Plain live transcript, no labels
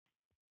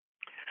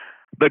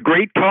The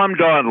great Tom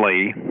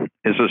Donnelly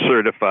is a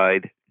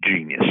certified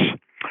genius.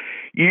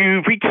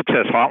 You've reached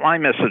Success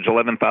Hotline, message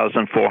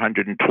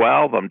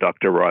 11,412. I'm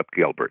Dr. Rob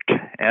Gilbert.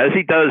 As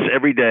he does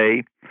every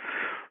day,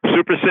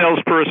 super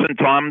salesperson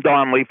Tom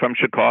Donnelly from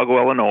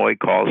Chicago, Illinois,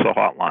 calls the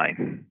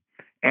hotline.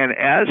 And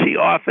as he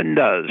often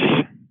does,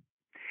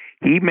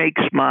 he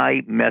makes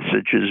my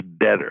messages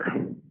better.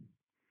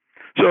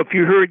 So if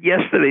you heard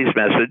yesterday's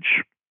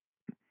message,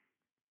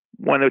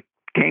 when it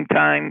came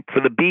time for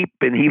the beep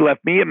and he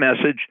left me a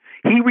message,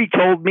 he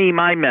retold me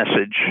my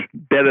message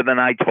better than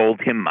I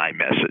told him my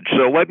message.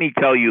 So let me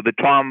tell you the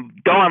Tom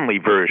Donnelly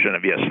version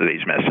of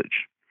yesterday's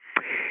message.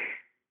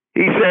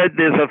 He said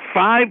there's a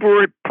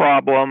 5-word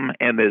problem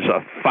and there's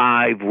a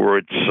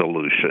 5-word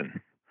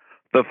solution.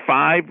 The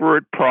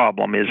 5-word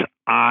problem is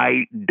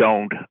I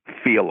don't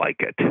feel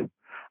like it.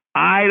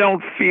 I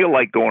don't feel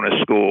like going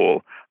to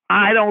school.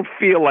 I don't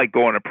feel like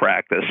going to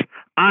practice.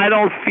 I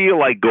don't feel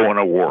like going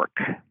to work.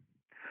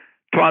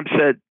 Tom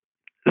said,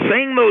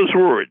 saying those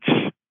words,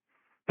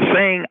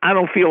 saying I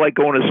don't feel like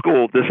going to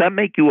school, does that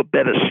make you a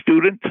better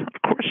student?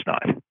 Of course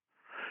not.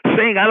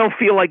 Saying I don't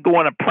feel like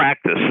going to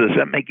practice, does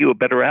that make you a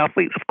better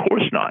athlete? Of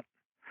course not.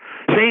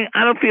 Saying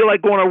I don't feel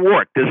like going to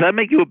work, does that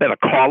make you a better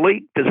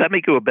colleague? Does that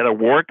make you a better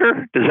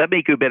worker? Does that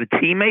make you a better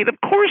teammate? Of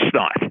course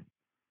not.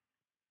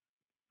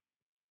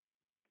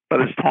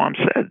 But as Tom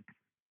said,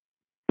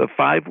 the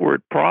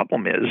 5-word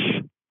problem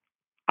is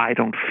I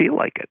don't feel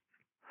like it.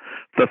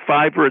 The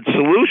 5-word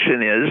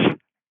solution is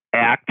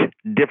act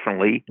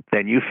differently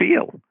than you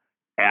feel.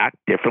 Act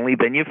differently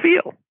than you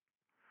feel.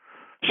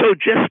 So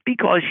just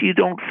because you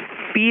don't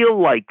feel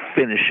like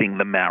finishing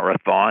the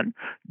marathon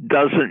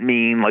doesn't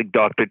mean, like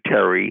Dr.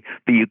 Terry,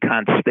 that you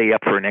can't stay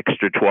up for an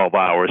extra 12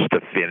 hours to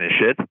finish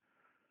it.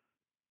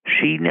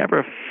 She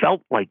never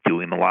felt like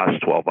doing the last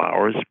 12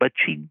 hours, but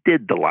she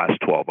did the last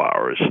 12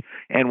 hours.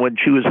 And when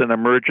she was an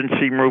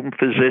emergency room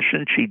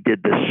physician, she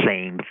did the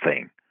same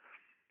thing.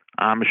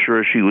 I'm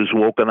sure she was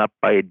woken up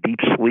by a deep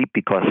sleep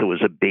because it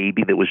was a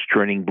baby that was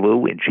turning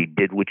blue, and she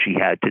did what she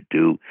had to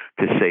do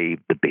to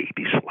save the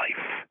baby's life.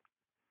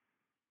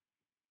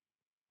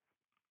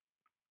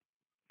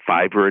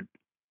 5-word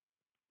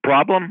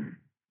problem,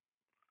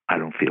 I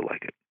don't feel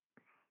like it.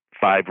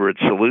 5-word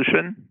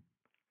solution,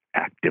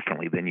 act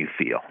differently than you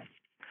feel.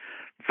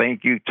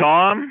 Thank you,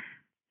 Tom.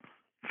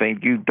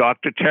 Thank you,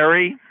 Dr.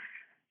 Terry.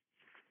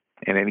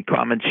 And any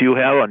comments you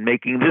have on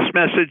making this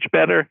message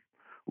better,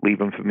 leave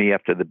them for me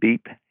after the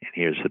beep, and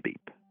here's the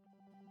beep.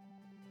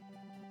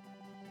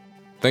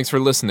 Thanks for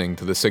listening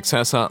to the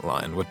Success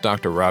Hotline with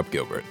Dr. Rob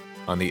Gilbert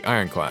on the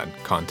Ironclad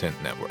Content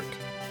Network.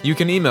 You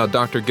can email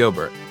Dr.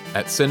 Gilbert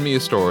at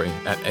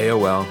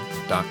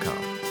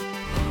sendmeastory@aol.com.